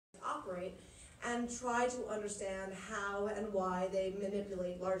and try to understand how and why they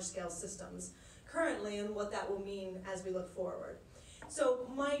manipulate large-scale systems currently and what that will mean as we look forward. So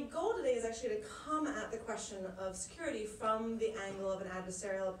my goal today is actually to come at the question of security from the angle of an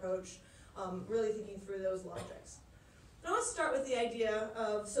adversarial approach, really thinking through those logics. I want to start with the idea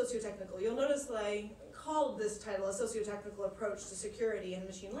of sociotechnical. You'll notice that I called this title A Sociotechnical Approach to Security and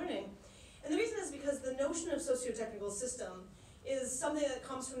Machine Learning. And the reason is because the notion of sociotechnical system is something that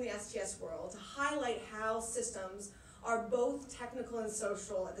comes from the STS world to highlight how systems are both technical and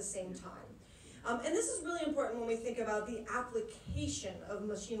social at the same time. And this is really important when we think about the application of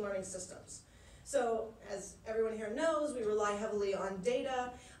machine learning systems. So, as everyone here knows, we rely heavily on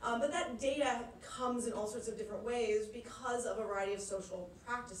data, but that data comes in all sorts of different ways because of a variety of social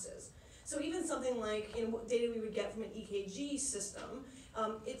practices. So even something like data we would get from an EKG system,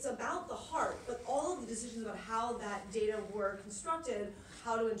 it's about the heart, but all of the decisions about how that data were constructed,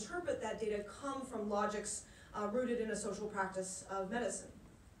 how to interpret that data, come from logics rooted in a social practice of medicine.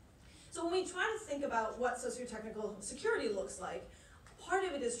 So when we try to think about what sociotechnical security looks like, part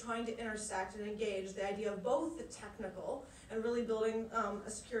of it is trying to intersect and engage the idea of both the technical and really building a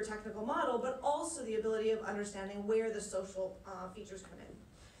secure technical model, but also the ability of understanding where the social features come in.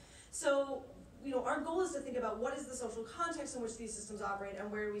 So, our goal is to think about what is the social context in which these systems operate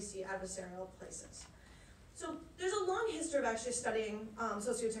and where we see adversarial places. So there's a long history of actually studying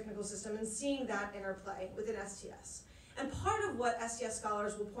socio-technical system and seeing that interplay within STS. And part of what STS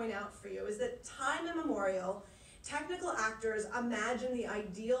scholars will point out for you is that time immemorial, technical actors imagine the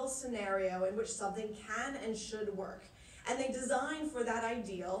ideal scenario in which something can and should work. And they design for that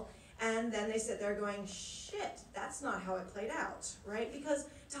ideal, and then they sit there going, shit, that's not how it played out, right? Because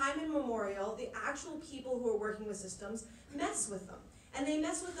time immemorial, the actual people who are working with systems mess with them. And they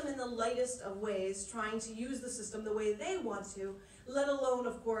mess with them in the lightest of ways, trying to use the system the way they want to, let alone,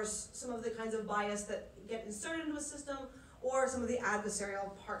 of course, some of the kinds of bias that get inserted into a system or some of the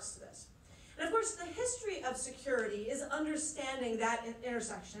adversarial parts to this. And of course, the history of security is understanding that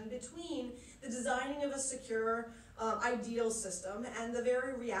intersection between the designing of a secure, ideal system and the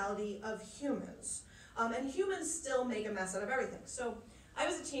very reality of humans. And humans still make a mess out of everything. So I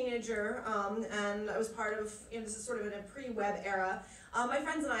was a teenager, and I was part of, this is sort of in a pre-web era. My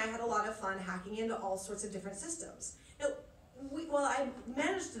friends and I had a lot of fun hacking into all sorts of different systems. Now, while I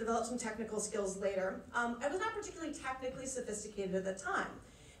managed to develop some technical skills later, I was not particularly technically sophisticated at the time,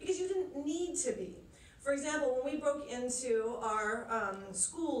 because you didn't need to be. For example, when we broke into our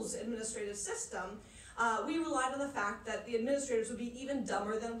school's administrative system, we relied on the fact that the administrators would be even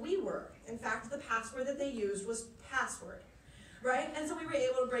dumber than we were. In fact, the password that they used was password, right? And so we were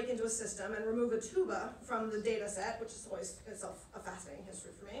able to break into a system and remove a tuba from the data set, which is always itself a fascinating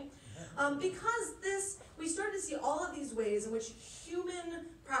history for me. Because we started to see all of these ways in which human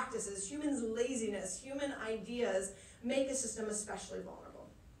practices, human laziness, human ideas make a system especially vulnerable.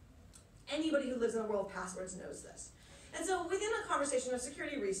 Anybody who lives in a world of passwords knows this. And so within a conversation of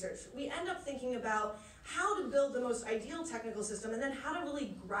security research, we end up thinking about how to build the most ideal technical system and then how to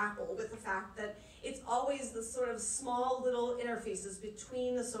really grapple with the fact that it's always the sort of small little interfaces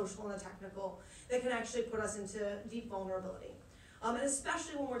between the social and the technical that can actually put us into deep vulnerability. And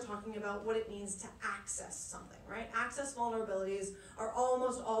especially when we're talking about what it means to access something, right? Access vulnerabilities are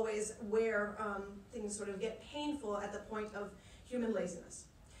almost always where things sort of get painful at the point of human laziness.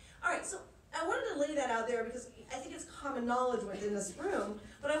 All right, so I wanted to lay that out there because I think it's common knowledge within this room,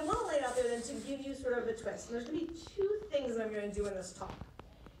 but I want to lay it out there then to give you sort of a twist. And there's going to be two things that I'm going to do in this talk.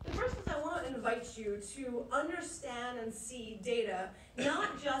 The first is I want to invite you to understand and see data,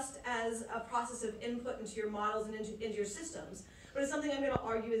 not just as a process of input into your models and into your systems, but as something I'm going to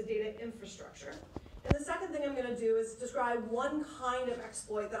argue is data infrastructure. And the second thing I'm going to do is describe one kind of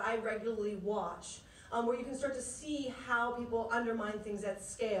exploit that I regularly watch, where you can start to see how people undermine things at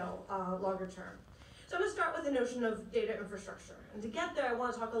scale longer term. So I'm going to start with the notion of data infrastructure. And to get there, I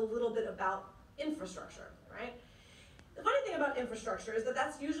want to talk a little bit about infrastructure, right? The funny thing about infrastructure is that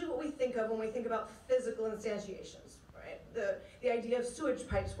that's usually what we think of when we think about physical instantiations, right? The idea of sewage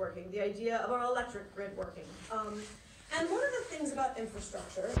pipes working, the idea of our electric grid working. And one of the things about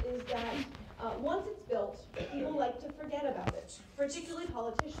infrastructure is that once it's built, people like to forget about it, particularly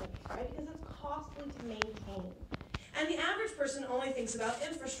politicians, right? Because it's costly to maintain. And the average person only thinks about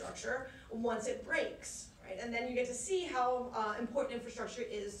infrastructure once it breaks, right? And then you get to see how important infrastructure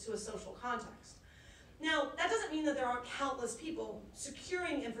is to a social context. Now, that doesn't mean that there aren't countless people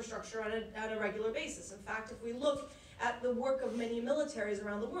securing infrastructure on a regular basis. In fact, if we look at the work of many militaries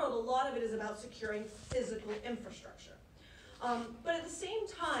around the world, a lot of it is about securing physical infrastructure. But at the same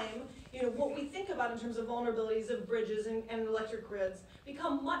time, what we think about in terms of vulnerabilities of bridges and electric grids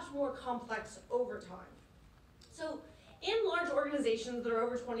become much more complex over time. So in large organizations that are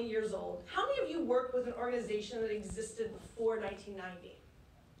over 20 years old, how many of you worked with an organization that existed before 1990?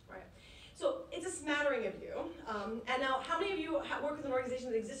 Right. So it's a smattering of you. And now, how many of you worked with an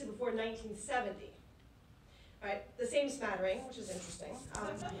organization that existed before 1970? Right, the same smattering, which is interesting.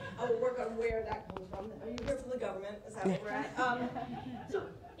 I will work on where that comes from. Are you here from the government? Is that what we're at? So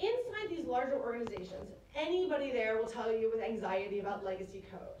inside these larger organizations, anybody there will tell you with anxiety about legacy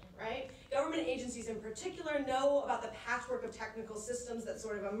code, right? Government agencies in particular know about the patchwork of technical systems that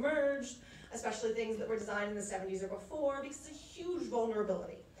sort of emerged, especially things that were designed in the 70s or before, because it's a huge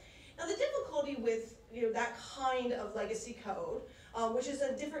vulnerability. Now the difficulty with that kind of legacy code, which is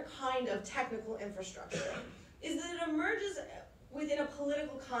a different kind of technical infrastructure, is that it emerges within a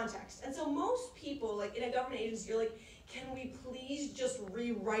political context. And so most people, like in a government agency, you're like, can we please just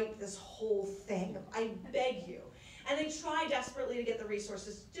rewrite this whole thing? I beg you. And they try desperately to get the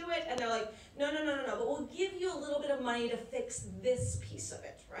resources to do it, and they're like, no, but we'll give you a little bit of money to fix this piece of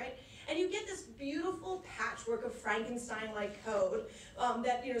it, right? And you get this beautiful patchwork of Frankenstein-like code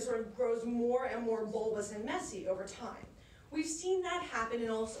that sort of grows more and more bulbous and messy over time. We've seen that happen in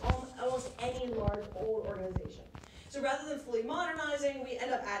almost any large old organization. So rather than fully modernizing, we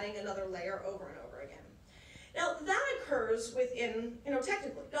end up adding another layer over and over again. Now that occurs within,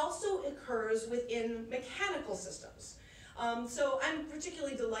 technically. It also occurs within mechanical systems. So I'm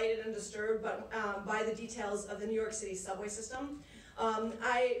particularly delighted and disturbed by the details of the New York City subway system.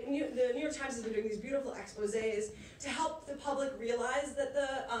 The New York Times has been doing these beautiful exposés to help the public realize that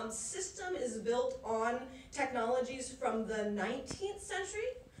the system is built on technologies from the 19th century,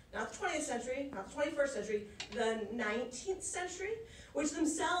 not the 20th century, not the 21st century, the 19th century, which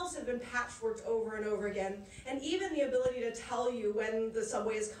themselves have been patchworked over and over again. And even the ability to tell you when the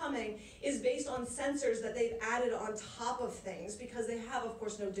subway is coming is based on sensors that they've added on top of things because they have, of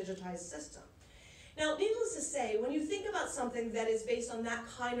course, no digitized system. Now, needless to say, when you think about something that is based on that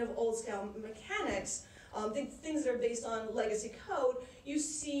kind of old-scale mechanics, things that are based on legacy code, you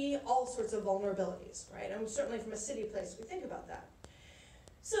see all sorts of vulnerabilities, right? And certainly from a city place, we think about that.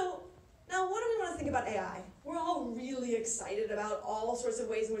 So, now what do we want to think about AI? We're all really excited about all sorts of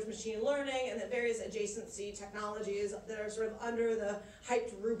ways in which machine learning and the various adjacency technologies that are sort of under the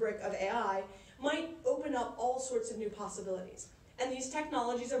hyped rubric of AI might open up all sorts of new possibilities. And these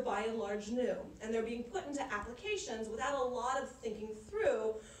technologies are by and large new, and they're being put into applications without a lot of thinking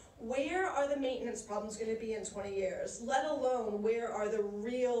through where are the maintenance problems going to be in 20 years, let alone where are the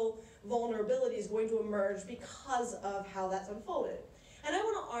real vulnerabilities going to emerge because of how that's unfolded. And I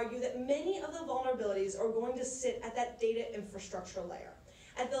want to argue that many of the vulnerabilities are going to sit at that data infrastructure layer,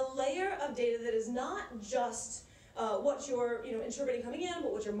 at the layer of data that is not just what you're interpreting coming in,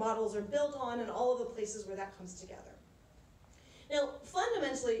 but what your models are built on and all of the places where that comes together. Now,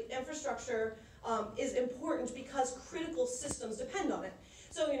 fundamentally, infrastructure is important because critical systems depend on it.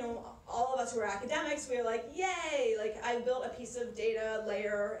 So, all of us who are academics, we're like, yay, like I built a piece of data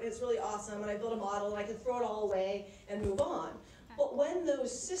layer, and it's really awesome, and I built a model, and I can throw it all away and move on. But when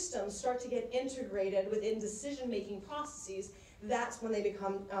those systems start to get integrated within decision-making processes, that's when they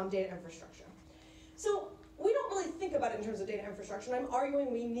become data infrastructure. So we don't really think about it in terms of data infrastructure, and I'm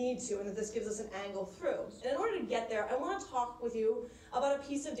arguing we need to, and that this gives us an angle through. And in order to get there, I want to talk with you about a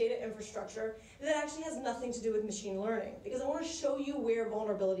piece of data infrastructure that actually has nothing to do with machine learning, because I want to show you where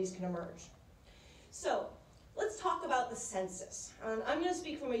vulnerabilities can emerge. So let's talk about the census. I'm going to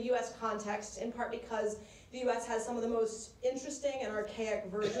speak from a US context, in part because the US has some of the most interesting and archaic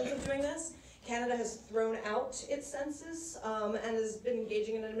versions of doing this. Canada has thrown out its census and has been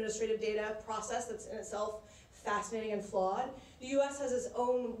engaging in an administrative data process that's in itself fascinating and flawed. The US has its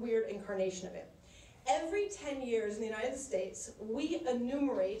own weird incarnation of it. Every 10 years in the United States, we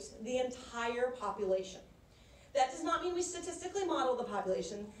enumerate the entire population. That does not mean we statistically model the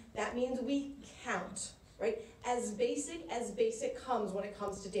population. That means we count, right? As basic comes when it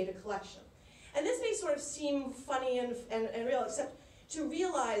comes to data collection. And this may sort of seem funny and real, except to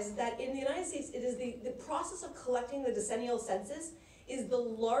realize that in the United States, it is the process of collecting the decennial census is the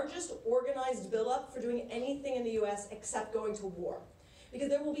largest organized buildup for doing anything in the US except going to war. Because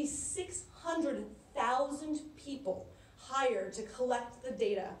there will be 600,000 people hired to collect the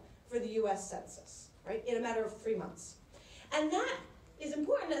data for the US Census, right, in a matter of 3 months. And that is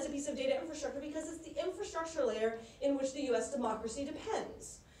important as a piece of data infrastructure because it's the infrastructure layer in which the US democracy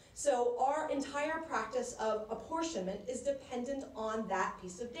depends. So our entire practice of apportionment is dependent on that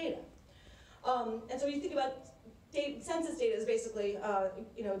piece of data. And so when you think about census data is basically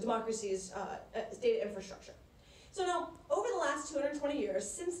democracy's data infrastructure. So now, over the last 220 years,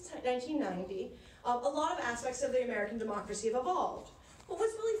 since 1990, a lot of aspects of the American democracy have evolved. But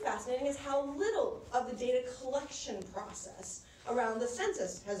what's really fascinating is how little of the data collection process around the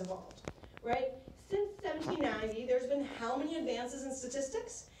census has evolved, right? Since 1790, there's been how many advances in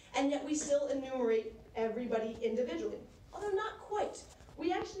statistics, and yet we still enumerate everybody individually. Although not quite.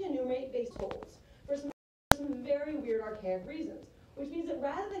 We actually enumerate based holds for some very weird archaic reasons, which means that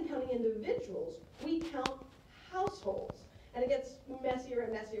rather than counting individuals, we count households. And it gets messier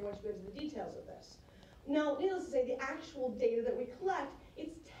and messier once you go into the details of this. Now, needless to say, the actual data that we collect,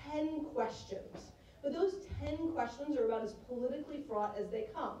 it's 10 questions. But those 10 questions are about as politically fraught as they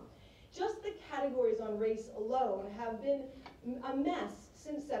come. Just the categories on race alone have been a mess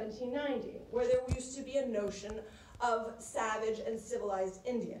since 1790, where there used to be a notion of savage and civilized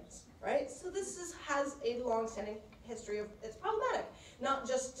Indians, right? So this has a long-standing history of, it's problematic, not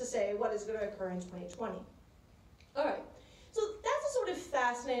just to say what is going to occur in 2020. All right, so that's a sort of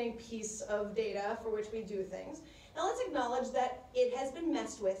fascinating piece of data for which we do things. Now let's acknowledge that it has been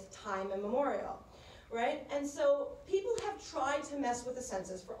messed with time immemorial, right? And so people have tried to mess with the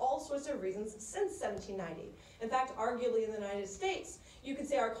census for all sorts of reasons since 1790. In fact, arguably in the United States, you could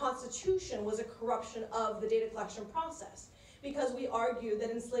say our Constitution was a corruption of the data collection process because we argued that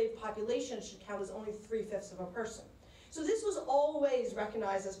enslaved population should count as only 3/5 of a person. So this was always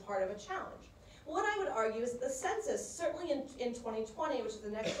recognized as part of a challenge. What I would argue is that the census, certainly in 2020, which is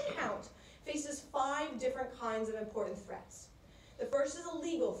the next count, faces 5 different kinds of important threats. The first is a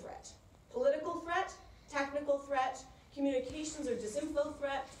legal threat, political threat, technical threat, communications or disinfo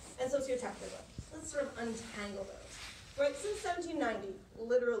threat, and sociotechnical. Let's sort of untangle those. Right, since 1790,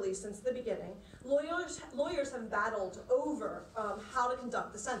 literally since the beginning, lawyers have battled over how to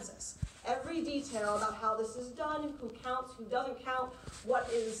conduct the census. Every detail about how this is done, who counts, who doesn't count, what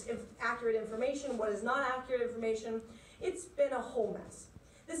is accurate information, what is not accurate information, it's been a whole mess.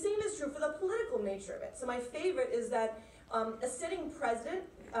 The same is true for the political nature of it. So my favorite is that a sitting president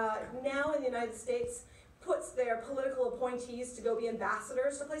now in the United States puts their political appointees to go be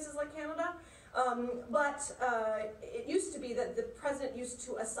ambassadors to places like Canada. It used to be that the president used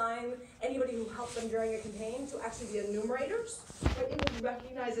to assign anybody who helped them during a campaign to actually be enumerators. But it was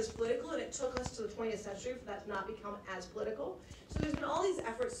recognized as political, and it took us to the 20th century for that to not become as political. So there's been all these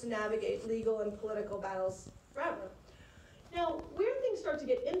efforts to navigate legal and political battles forever. Now, where things start to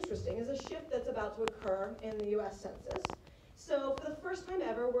get interesting is a shift that's about to occur in the US Census. So for the first time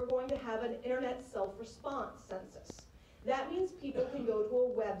ever, we're going to have an internet self-response census. That means people can go to a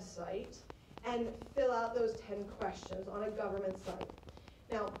website and fill out those 10 questions on a government site.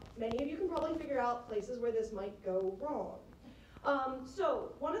 Now, many of you can probably figure out places where this might go wrong.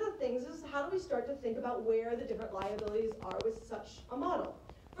 So one of the things is, how do we start to think about where the different liabilities are with such a model?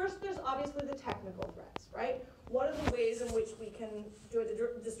 First, there's obviously the technical threats, right? What are the ways in which we can do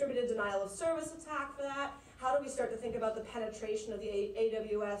a distributed denial of service attack for that? How do we start to think about the penetration of the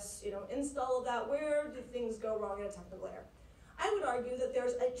AWS install of that? Where do things go wrong in a technical layer? I would argue that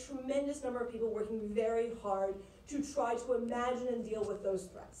there's a tremendous number of people working very hard to try to imagine and deal with those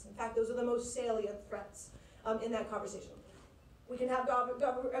threats. In fact, those are the most salient threats in that conversation. We can have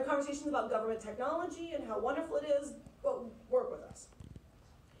conversations about government technology and how wonderful it is, but work with us.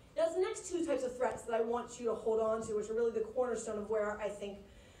 Now, the next 2 types of threats that I want you to hold on to, which are really the cornerstone of where I think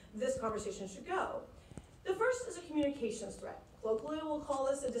this conversation should go. The first is a communications threat. Locally, we'll call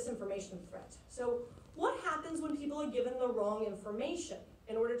this a disinformation threat. So what happens when people are given the wrong information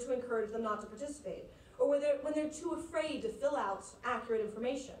in order to encourage them not to participate? Or when they're too afraid to fill out accurate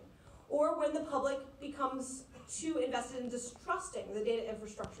information? Or when the public becomes too invested in distrusting the data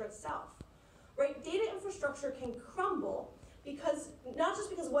infrastructure itself? Right? Data infrastructure can crumble because, not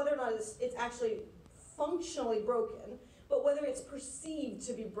just because whether or not it's actually functionally broken, but whether it's perceived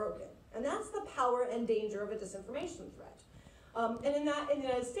to be broken. And that's the power and danger of a disinformation threat. And in the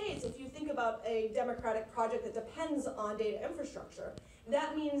United States, if you think about a democratic project that depends on data infrastructure,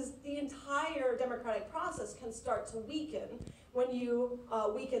 that means the entire democratic process can start to weaken when you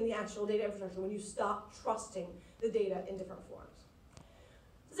weaken the actual data infrastructure, when you stop trusting the data in different forms.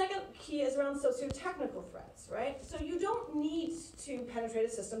 The second key is around socio-technical threats, right? So you don't need to penetrate a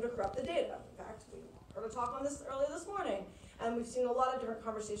system to corrupt the data. In fact, we heard a talk on this earlier this morning, and we've seen a lot of different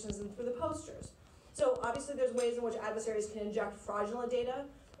conversations through the posters. So obviously there's ways in which adversaries can inject fraudulent data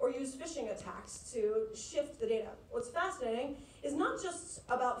or use phishing attacks to shift the data. What's fascinating is not just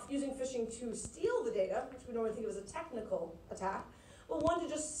about using phishing to steal the data, which we normally think of as a technical attack, but one to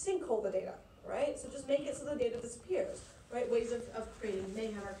just sinkhole the data, right? So just make it so the data disappears, right? Ways of creating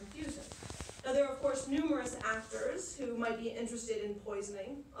mayhem or confusion. Now there are of course numerous actors who might be interested in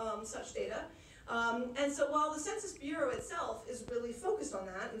poisoning such data. And so while the Census Bureau itself is really focused on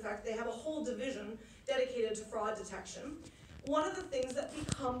that, in fact, they have a whole division dedicated to fraud detection, one of the things that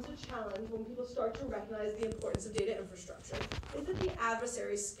becomes a challenge when people start to recognize the importance of data infrastructure is that the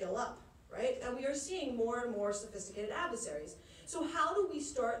adversaries skill up, right? And we are seeing more and more sophisticated adversaries. So how do we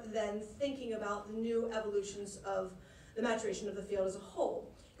start then thinking about the new evolutions of the maturation of the field as a whole?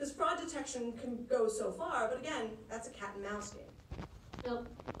 Because fraud detection can go so far, but again, that's a cat and mouse game. Now,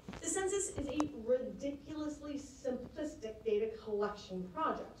 the census is a ridiculously simplistic data collection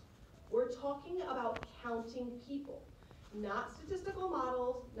project. We're talking about counting people, not statistical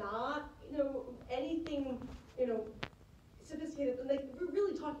models, not anything sophisticated. Like, we're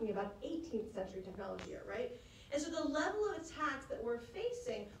really talking about 18th century technology here, right? And so the level of attacks that we're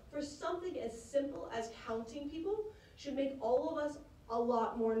facing for something as simple as counting people should make all of us a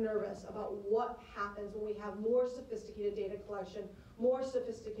lot more nervous about what happens when we have more sophisticated data collection, more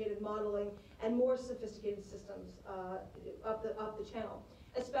sophisticated modeling, and more sophisticated systems up the channel,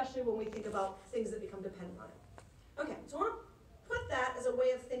 especially when we think about things that become dependent on it. Okay, so I want to put that as a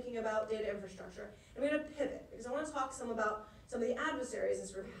way of thinking about data infrastructure. I'm going to pivot because I want to talk about some of the adversaries and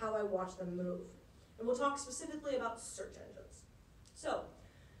sort of how I watch them move. And we'll talk specifically about search engines. So,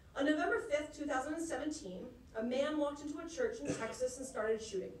 on November 5th, 2017, a man walked into a church in Texas and started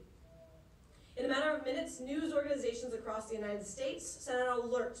shooting. In a matter of minutes, news organizations across the United States sent out an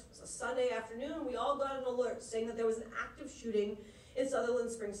alert. It was a Sunday afternoon. We all got an alert saying that there was an active shooting in Sutherland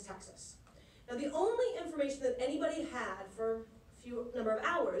Springs, Texas. Now, the only information that anybody had for a few number of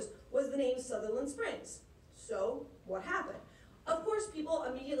hours was the name Sutherland Springs. So, what happened? Of course, people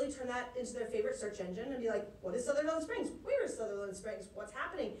immediately turn that into their favorite search engine and be like, what is Sutherland Springs? Where is Sutherland Springs? What's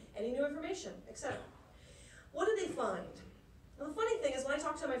happening? Any new information? Etc. What did they find? Well, the funny thing is, when I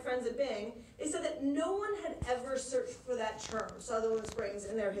talked to my friends at Bing, they said that no one had ever searched for that term, Sutherland Springs,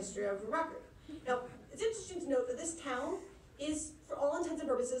 in their history of record. Now, it's interesting to note that this town is, for all intents and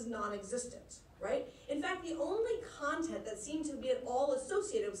purposes, non-existent, right? In fact, the only content that seemed to be at all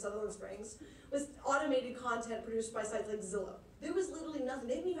associated with Sutherland Springs was automated content produced by sites like Zillow. There was literally nothing.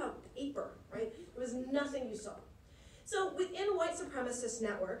 They didn't even have paper, right? There was nothing you saw. So within white supremacist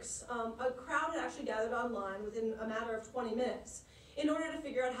networks, a crowd had actually gathered online within a matter of 20 minutes in order to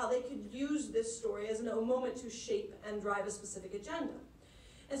figure out how they could use this story as a moment to shape and drive a specific agenda.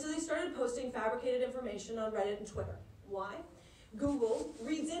 And so they started posting fabricated information on Reddit and Twitter. Why? Google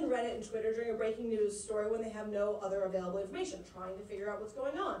reads in Reddit and Twitter during a breaking news story when they have no other available information, trying to figure out what's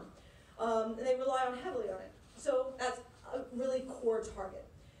going on. And they rely heavily on it. So that's a really core target.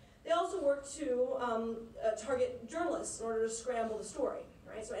 They also work to target journalists in order to scramble the story,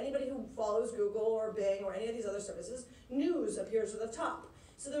 right? So anybody who follows Google or Bing or any of these other services, news appears at the top.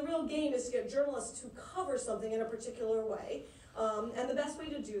 So the real game is to get journalists to cover something in a particular way. And the best way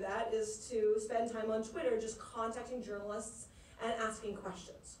to do that is to spend time on Twitter just contacting journalists and asking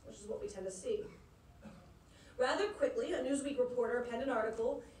questions, which is what we tend to see. Rather quickly, a Newsweek reporter penned an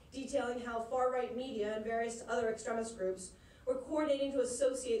article detailing how far-right media and various other extremist groups were coordinating to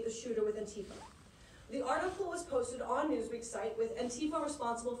associate the shooter with Antifa. The article was posted on Newsweek's site with Antifa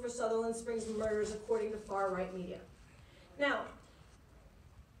responsible for Sutherland Springs murders according to far-right media. Now,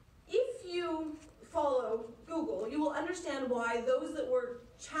 if you follow Google, you will understand why those that were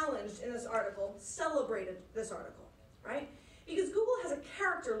challenged in this article celebrated this article, right? Because Google has a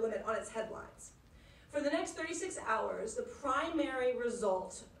character limit on its headlines. For the next 36 hours, the primary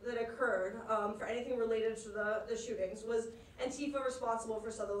result that occurred for anything related to the shootings was Antifa responsible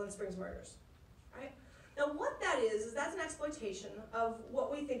for Sutherland Springs murders, right? Now what that is that's an exploitation of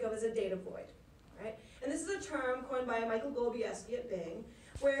what we think of as a data void, right? And this is a term coined by Michael Golubieski at Bing,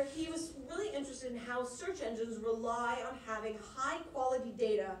 where he was really interested in how search engines rely on having high quality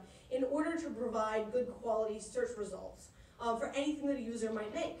data in order to provide good quality search results for anything that a user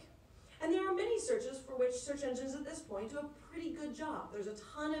might make. And there are many searches for which search engines at this point do a pretty good job. There's a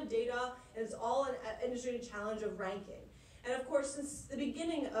ton of data, and it's all an industry challenge of ranking. And of course, since the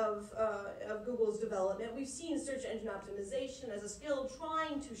beginning of Google's development, we've seen search engine optimization as a skill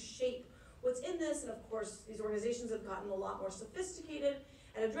trying to shape what's in this. And of course, these organizations have gotten a lot more sophisticated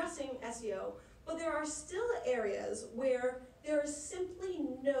at addressing SEO. But there are still areas where there is simply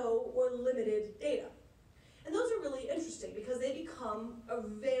no or limited data. And those are really interesting because they become a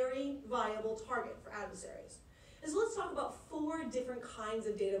very viable target for adversaries. And so let's talk about 4 different kinds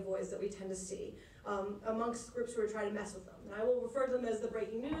of data voids that we tend to see amongst groups who are trying to mess with them. And I will refer to them as the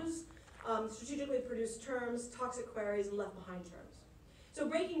breaking news, strategically produced terms, toxic queries, and left behind terms. So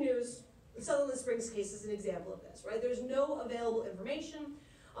breaking news, the Sutherland Springs case is an example of this, right? There's no available information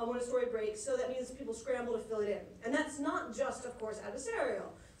when a story breaks, so that means people scramble to fill it in. And that's not just, of course,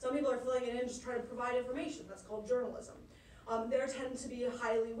 adversarial. Some people are filling it in just trying to provide information. That's called journalism. They tend to be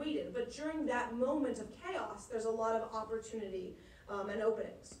highly weighted, but during that moment of chaos, there's a lot of opportunity and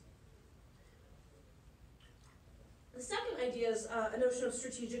openings. The second idea is a notion of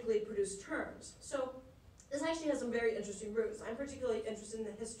strategically produced terms. So this actually has some very interesting roots. I'm particularly interested in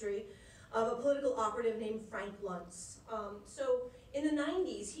the history of a political operative named Frank Luntz. So in the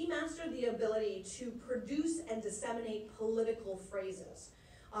 90s, he mastered the ability to produce and disseminate political phrases.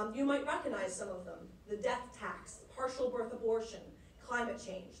 You might recognize some of them: the death tax, partial birth abortion, climate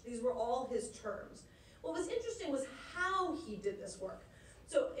change. These were all his terms. What was interesting was how he did this work.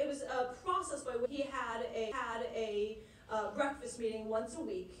 So it was a process by which he had a breakfast meeting once a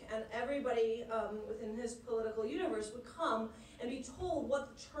week, and everybody within his political universe would come and be told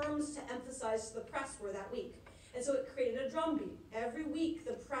what the terms to emphasize to the press were that week. And so it created a drumbeat. Every week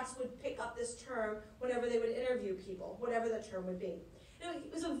the press would pick up this term whenever they would interview people, whatever the term would be. And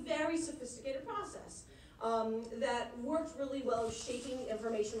it was a very sophisticated process that worked really well shaping the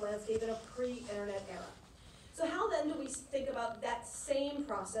information landscape in a pre-internet era. So how then do we think about that same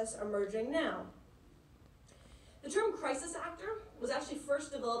process emerging now? The term crisis actor was actually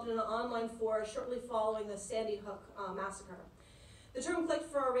first developed in an online forum shortly following the Sandy Hook massacre. The term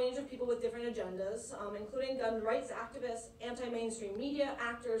clicked for a range of people with different agendas, including gun rights activists, anti-mainstream media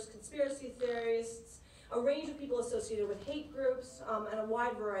actors, conspiracy theorists, a range of people associated with hate groups, and a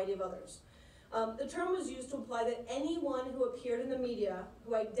wide variety of others. The term was used to imply that anyone who appeared in the media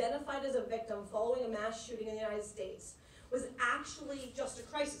who identified as a victim following a mass shooting in the United States was actually just a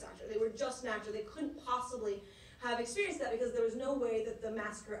crisis actor. They were just an actor. They couldn't possibly have experienced that because there was no way that the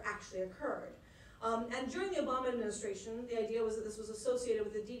massacre actually occurred. And during the Obama administration, the idea was that this was associated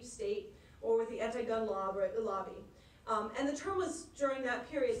with the deep state or with the anti-gun lobby. And the term was, during that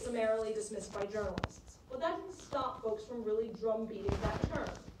period, summarily dismissed by journalists. But that didn't stop folks from really drumbeating that term.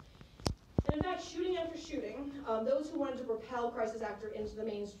 And in fact, shooting after shooting, those who wanted to propel crisis actor into the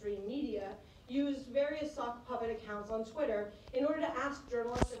mainstream media used various sock puppet accounts on Twitter in order to ask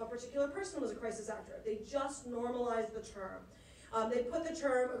journalists if a particular person was a crisis actor. They just normalized the term. They put the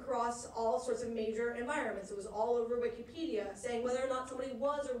term across all sorts of major environments. It was all over Wikipedia, saying whether or not somebody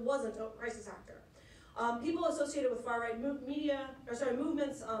was or wasn't a crisis actor. People associated with far-right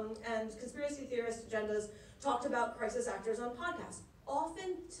movements and conspiracy theorist agendas talked about crisis actors on podcasts,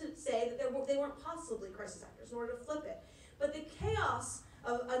 often to say that they weren't possibly crisis actors in order to flip it. But the chaos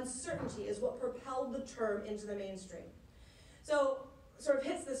of uncertainty is what propelled the term into the mainstream. So sort of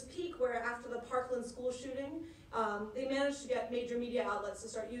hits this peak where after the Parkland school shooting, they managed to get major media outlets to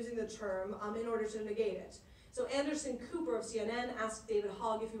start using the term in order to negate it. So Anderson Cooper of CNN asked David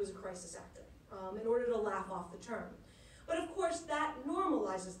Hogg if he was a crisis actor in order to laugh off the term. But of course that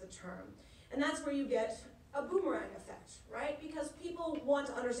normalizes the term, and that's where you get a boomerang effect, right? Because people want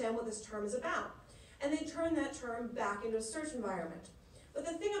to understand what this term is about, and they turn that term back into a search environment. But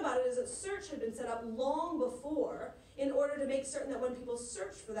the thing about it is that search had been set up long before in order to make certain that when people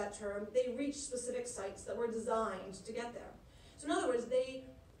searched for that term, they reached specific sites that were designed to get there. So in other words, they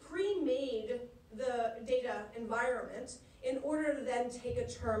pre-made the data environment in order to then take a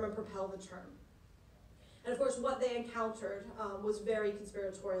term and propel the term. And of course, what they encountered was very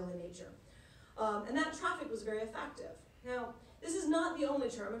conspiratorial in nature. And that traffic was very effective. Now, this is not the only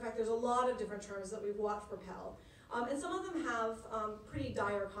term. In fact, there's a lot of different terms that we've watched propel. And some of them have pretty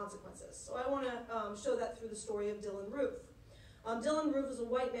dire consequences. So I want to show that through the story of Dylan Roof. Dylan Roof is a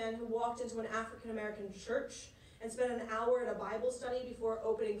white man who walked into an African-American church and spent an hour at a Bible study before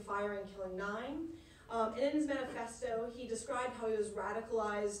opening fire and killing 9. And in his manifesto, he described how he was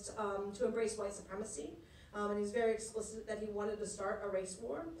radicalized to embrace white supremacy. And he's very explicit that he wanted to start a race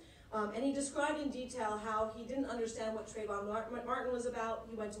war. And he described in detail how he didn't understand what Trayvon Martin was about.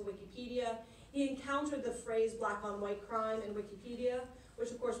 He went to Wikipedia. He encountered the phrase black on white crime in Wikipedia,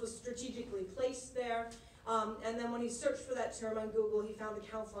 which of course was strategically placed there. And then when he searched for that term on Google, he found the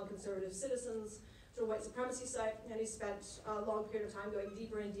Council on Conservative Citizens, sort of white supremacy site, and he spent a long period of time going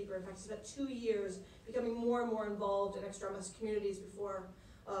deeper and deeper. In fact, he spent 2 years becoming more and more involved in extremist communities before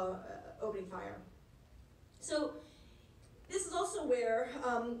opening fire. So this is also where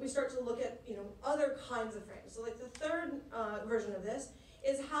we start to look at other kinds of frames. So like the third version of this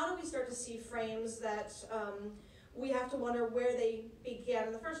is how do we start to see frames that we have to wonder where they began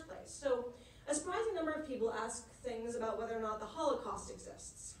in the first place. So a surprising number of people ask things about whether or not the Holocaust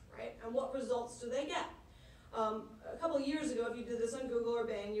exists, right? And what results do they get? A couple of years ago, if you did this on Google or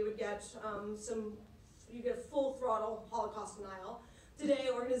Bing, you would get full throttle Holocaust denial. Today,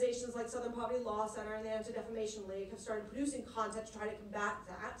 organizations like Southern Poverty Law Center and the Anti-Defamation League have started producing content to try to combat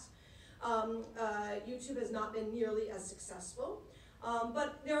that. YouTube has not been nearly as successful.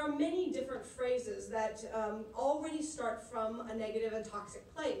 But there are many different phrases that already start from a negative and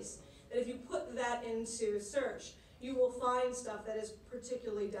toxic place, that if you put that into search, you will find stuff that is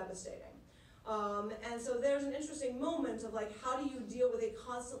particularly devastating. And so there's an interesting moment of like, how do you deal with a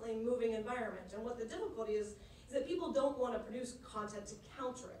constantly moving environment? And what the difficulty is that people don't want to produce content to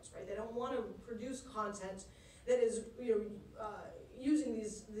counter it, right? They don't want to produce content that is, using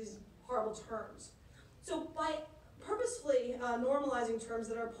these horrible terms. So by purposefully normalizing terms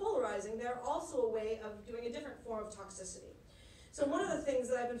that are polarizing, they're also a way of doing a different form of toxicity. So one of the things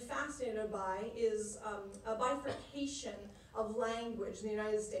that I've been fascinated by is a bifurcation of language in the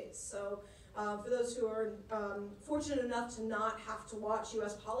United States. So for those who are fortunate enough to not have to watch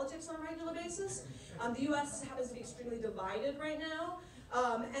US politics on a regular basis, the US happens to be extremely divided right now.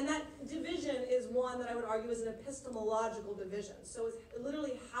 And that division is one that I would argue is an epistemological division. So it's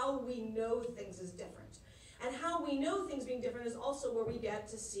literally how we know things is different. And how we know things being different is also where we get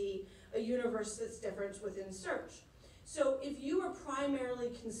to see a universe that's different within search. So if you are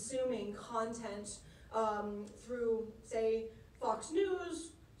primarily consuming content through, say, Fox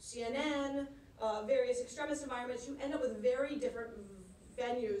News, CNN, various extremist environments, you end up with very different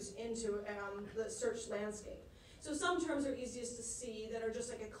venues into the search landscape. So some terms are easiest to see that are just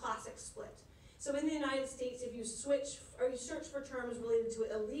like a classic split. So in the United States, if you switch or you search for terms related to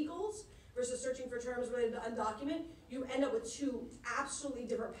illegals versus searching for terms related to undocumented, you end up with two absolutely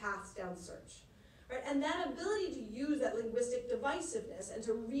different paths down search. Right? And that ability to use that linguistic divisiveness and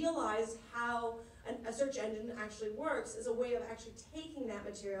to realize how a search engine actually works is a way of actually taking that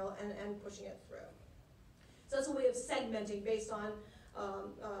material and pushing it through. So that's a way of segmenting based on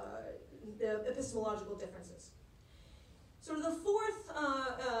the epistemological differences. Sort of the fourth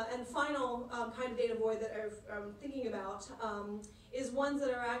and final kind of data void that I'm thinking about is ones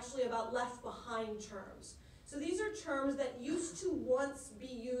that are actually about left behind terms. So these are terms that used to once be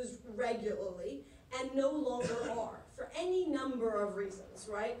used regularly and no longer are, for any number of reasons,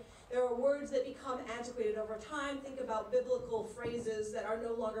 right? There are words that become antiquated over time. Think about biblical phrases that are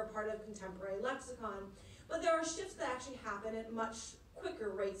no longer part of contemporary lexicon. But there are shifts that actually happen at much quicker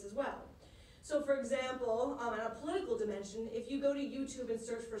rates as well. So for example, on a political dimension, if you go to YouTube and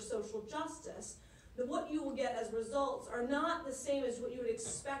search for social justice, what you will get as results are not the same as what you would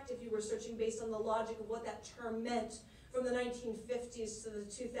expect if you were searching based on the logic of what that term meant from the 1950s to the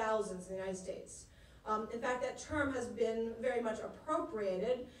 2000s in the United States. In fact, that term has been very much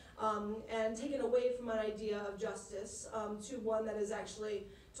appropriated and taken away from an idea of justice to one that is actually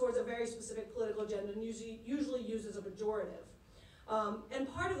towards a very specific political agenda and usually used as a pejorative.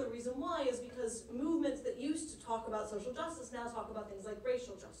 And part of the reason why is because movements that used to talk about social justice now talk about things like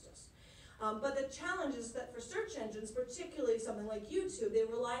racial justice. But the challenge is that for search engines, particularly something like YouTube, they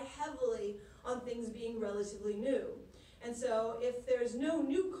rely heavily on things being relatively new. And so if there's no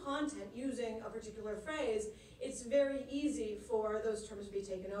new content using a particular phrase, it's very easy for those terms to be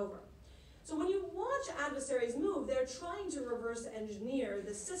taken over. So when you watch adversaries move, they're trying to reverse engineer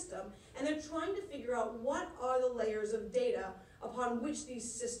the system, and they're trying to figure out what are the layers of data upon which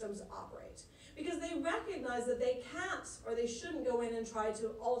these systems operate. Because they recognize that they can't or they shouldn't go in and try to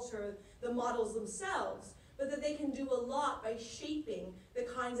alter the models themselves, but that they can do a lot by shaping the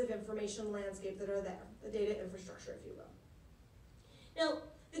kinds of information landscape that are there, the data infrastructure, if you will. Now,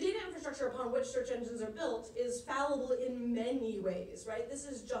 the data infrastructure upon which search engines are built is fallible in many ways, right? This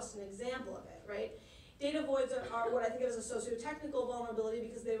is just an example of it, right? Data voids are what I think of as a socio-technical vulnerability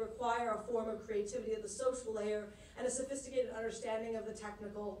because they require a form of creativity at the social layer and a sophisticated understanding of the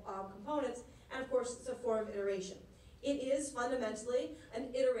technical components, and of course, it's a form of iteration. It is fundamentally an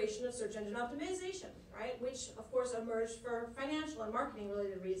iteration of search engine optimization, right? Which, of course, emerged for financial and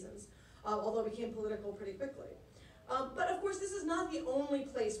marketing-related reasons, although it became political pretty quickly. But of course, this is not the only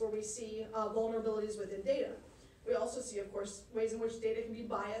place where we see vulnerabilities within data. We also see, of course, ways in which data can be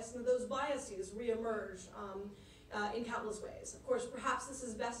biased, and those biases reemerge in countless ways. Of course, perhaps this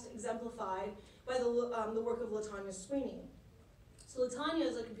is best exemplified by the work of LaTanya Sweeney. So LaTanya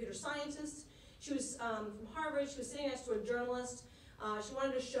is a computer scientist. She was from Harvard. She was sitting next to a journalist. She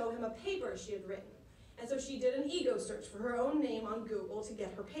wanted to show him a paper she had written. And so she did an ego search for her own name on Google to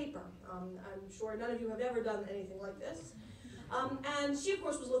get her paper. I'm sure none of you have ever done anything like this. And she, of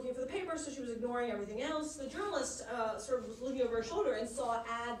course, was looking for the paper, so she was ignoring everything else. The journalist sort of was looking over her shoulder and saw an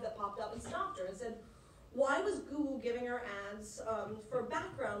ad that popped up and stopped her and said, why was Google giving her ads for a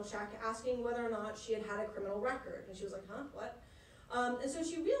background check asking whether or not she had had a criminal record? And she was like, huh, what? And so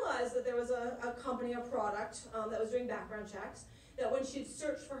she realized that there was a company, a product that was doing background checks, that when she had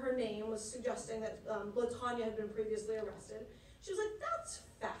searched for her name was suggesting that LaTanya had been previously arrested. She was like, that's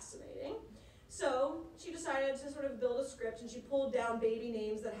fascinating. So she decided to sort of build a script and she pulled down baby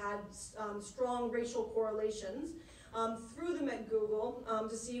names that had strong racial correlations, threw them at Google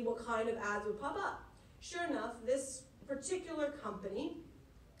to see what kind of ads would pop up. Sure enough, this particular company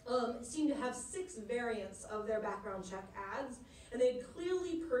seemed to have 6 variants of their background check ads, and they had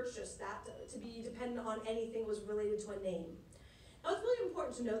clearly purchased that to be dependent on anything that was related to a name. Now, it's really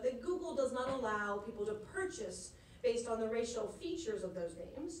important to note that Google does not allow people to purchase based on the racial features of those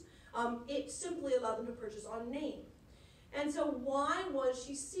names. It simply allowed them to purchase on name. And so why was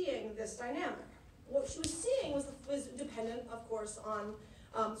she seeing this dynamic? What she was seeing was dependent, of course, on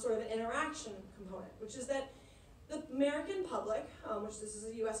sort of an interaction component, which is that the American public, which this is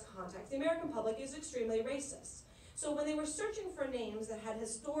a US context, the American public is extremely racist. So when they were searching for names that had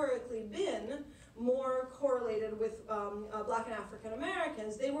historically been more correlated with Black and African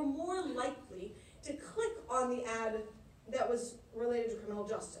Americans, they were more likely to click on the ad that was related to criminal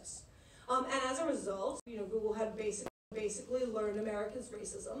justice. And as a result, Google had basically learned Americans'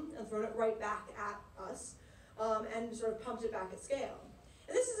 racism and thrown it right back at us and sort of pumped it back at scale.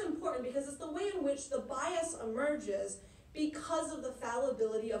 And this is important because it's the way in which the bias emerges because of the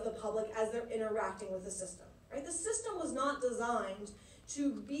fallibility of the public as they're interacting with the system. Right? The system was not designed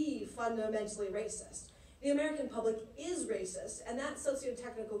to be fundamentally racist. The American public is racist, and that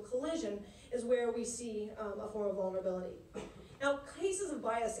sociotechnical collision is where we see a form of vulnerability. Now, cases of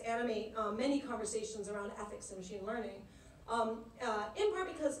bias animate many conversations around ethics and machine learning, in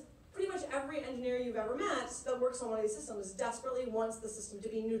part because pretty much every engineer you've ever met that works on one of these systems desperately wants the system to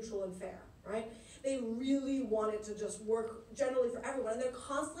be neutral and fair, right? They really want it to just work generally for everyone, and they're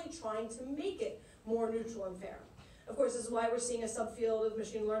constantly trying to make it more neutral and fair. Of course, this is why we're seeing a subfield of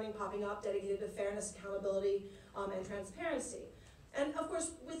machine learning popping up dedicated to fairness, accountability, and transparency. And of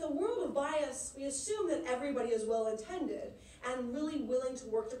course, with a world of bias, we assume that everybody is well-intended and really willing to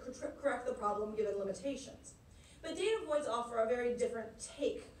work to correct the problem given limitations. But data voids offer a very different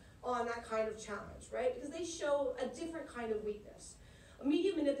take on that kind of challenge, right? Because they show a different kind of weakness.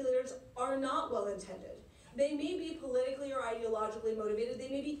 Media manipulators are not well-intended. They may be politically or ideologically motivated. They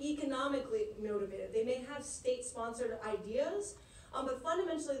may be economically motivated. They may have state-sponsored ideas, but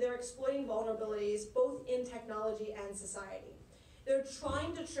fundamentally they're exploiting vulnerabilities both in technology and society. They're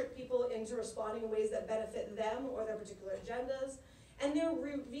trying to trick people into responding in ways that benefit them or their particular agendas, and they're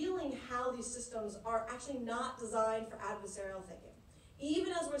revealing how these systems are actually not designed for adversarial thinking.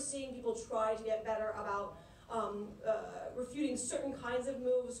 Even as we're seeing people try to get better about refuting certain kinds of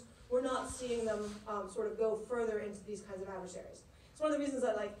moves, we're not seeing them sort of go further into these kinds of adversaries. It's one of the reasons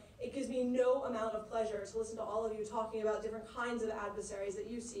that it gives me no amount of pleasure to listen to all of you talking about different kinds of adversaries that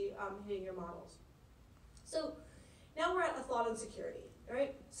you see hitting your models. So now we're at a thought on security,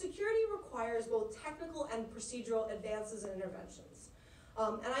 right? Security requires both technical and procedural advances and interventions.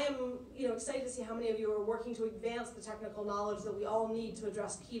 And I am excited to see how many of you are working to advance the technical knowledge that we all need to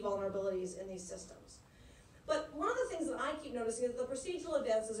address key vulnerabilities in these systems. But one of the things that I keep noticing is the procedural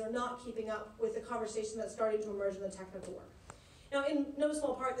advances are not keeping up with the conversation that's starting to emerge in the technical work. Now, in no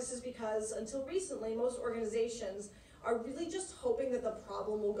small part, this is because until recently, most organizations are really just hoping that the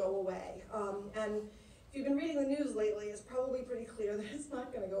problem will go away. And if you've been reading the news lately, it's probably pretty clear that it's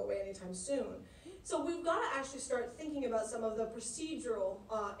not going to go away anytime soon. So we've got to actually start thinking about some of the procedural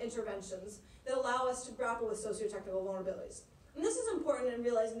interventions that allow us to grapple with sociotechnical vulnerabilities. And this is important in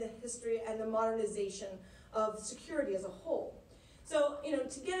realizing the history and the modernization of security as a whole. So,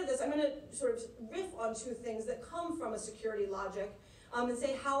 to get at this, I'm going to sort of riff on 2 things that come from a security logic and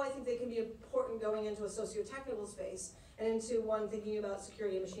say how I think they can be important going into a socio-technical space and into one thinking about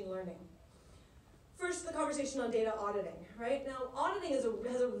security and machine learning. First, the conversation on data auditing, right? Now, auditing has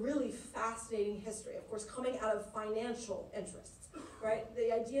a really fascinating history, of course, coming out of financial interests, right?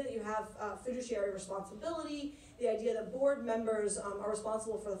 The idea that you have fiduciary responsibility, the idea that board members are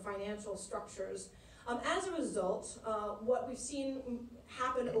responsible for the financial structures. As a result, what we've seen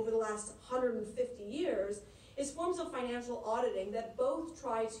happen over the last 150 years is forms of financial auditing that both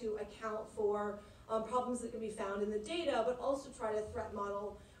try to account for problems that can be found in the data, but also try to threat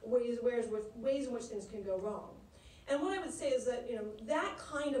model ways in which things can go wrong. And what I would say is that that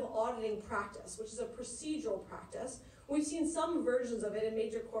kind of auditing practice, which is a procedural practice, we've seen some versions of it in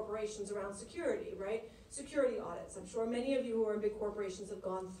major corporations around security, right? Security audits. I'm sure many of you who are in big corporations have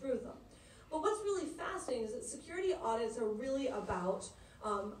gone through them. But what's really fascinating is that security audits are really about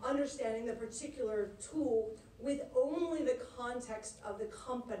understanding the particular tool with only the context of the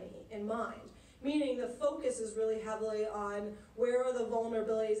company in mind. Meaning the focus is really heavily on where are the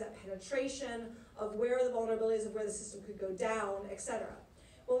vulnerabilities at penetration, of where are the vulnerabilities of where the system could go down, etc.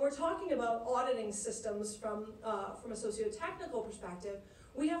 When we're talking about auditing systems from a socio-technical perspective,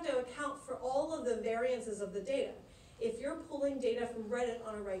 we have to account for all of the variances of the data. if you're pulling data from Reddit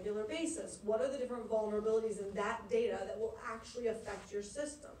on a regular basis, what are the different vulnerabilities in that data that will actually affect your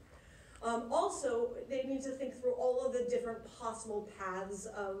system? Also, they need to think through all of the different possible paths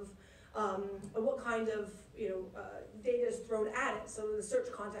of what kind of data is thrown at it. So the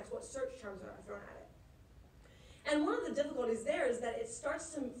search context, what search terms are thrown at it. And one of the difficulties there is that it starts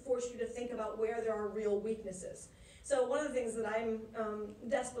to force you to think about where there are real weaknesses. So one of the things that I'm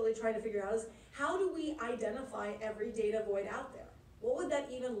desperately trying to figure out is, how do we identify every data void out there? What would that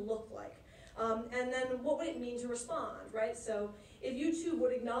even look like? And then what would it mean to respond, right? So if YouTube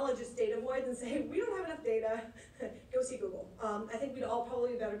would acknowledge its data void and say, we don't have enough data, go see Google. I think we'd all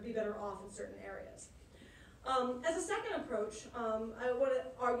probably be better off in certain areas. As a second approach, I want to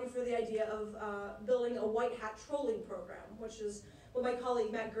argue for the idea of building a white hat trolling program, which is what my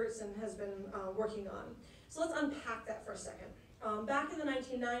colleague Matt Gertson has been working on. So let's unpack that for a second. Back in the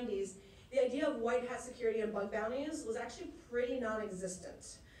 1990s, the idea of white hat security and bug bounties was actually pretty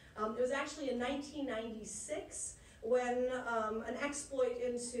non-existent. It was actually in 1996 when an exploit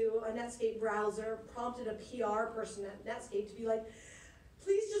into a Netscape browser prompted a PR person at Netscape to be like,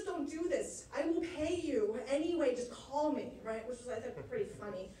 please just don't do this. I will pay you anyway, just call me, right? Which was, I think, pretty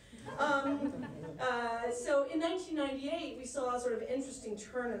funny. So in 1998, we saw a sort of interesting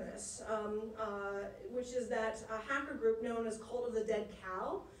turn in this, which is that a hacker group known as Cult of the Dead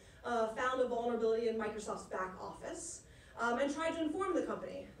Cow found a vulnerability in Microsoft's back office and tried to inform the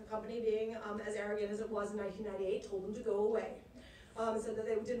company. The company, being as arrogant as it was in 1998, told them to go away. Said that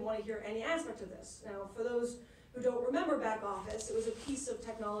they didn't want to hear any aspect of this. Now, for those who don't remember back office, it was a piece of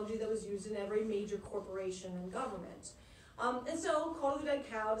technology that was used in every major corporation and government. And so Call of the Dead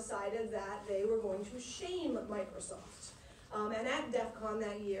Cow decided that they were going to shame Microsoft. And at DEF CON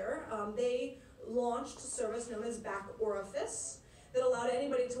that year, they launched a service known as Back Orifice that allowed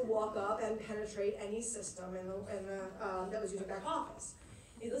anybody to walk up and penetrate any system that was using back office.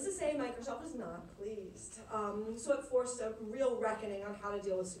 Needless to say, Microsoft was not pleased. So it forced a real reckoning on how to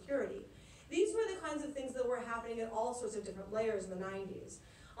deal with security. These were the kinds of things that were happening at all sorts of different layers in the 90s.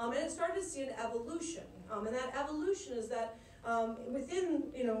 And it started to see an evolution. And that evolution is that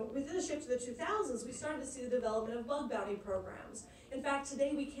within the shift to the 2000s, we started to see the development of bug bounty programs. In fact,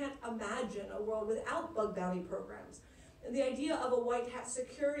 today we can't imagine a world without bug bounty programs. And the idea of a white hat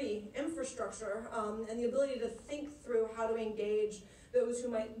security infrastructure and the ability to think through how to engage those who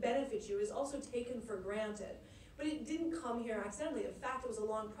might benefit you is also taken for granted. But it didn't come here accidentally. In fact, it was a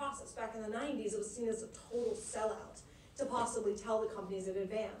long process. Back in the 90s, it was seen as a total sellout to possibly tell the companies in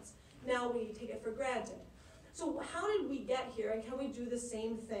advance. Now we take it for granted. So how did we get here, and can we do the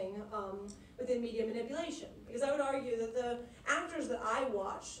same thing within media manipulation? Because I would argue that the actors that I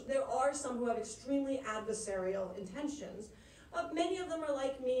watch, there are some who have extremely adversarial intentions, but many of them are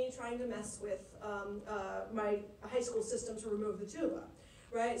like me, trying to mess with my high school system to remove the tuba.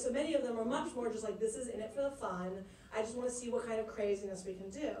 Right? So many of them are much more just like, this is in it for the fun. I just want to see what kind of craziness we can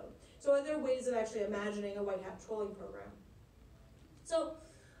do. So are there ways of actually imagining a white hat trolling program? So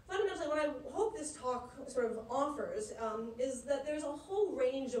fundamentally, what I hope this talk sort of offers is that there's a whole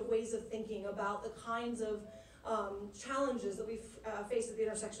range of ways of thinking about the kinds of challenges that we face at the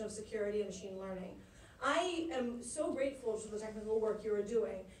intersection of security and machine learning. I am so grateful for the technical work you are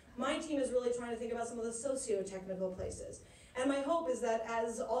doing. My team is really trying to think about some of the socio-technical places. And my hope is that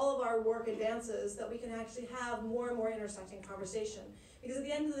as all of our work advances, that we can actually have more and more intersecting conversation. Because at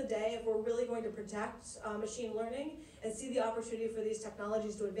the end of the day, if we're really going to protect machine learning and see the opportunity for these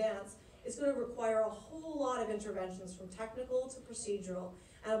technologies to advance, it's going to require a whole lot of interventions from technical to procedural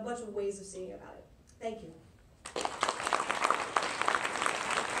and a bunch of ways of seeing about it. Thank you.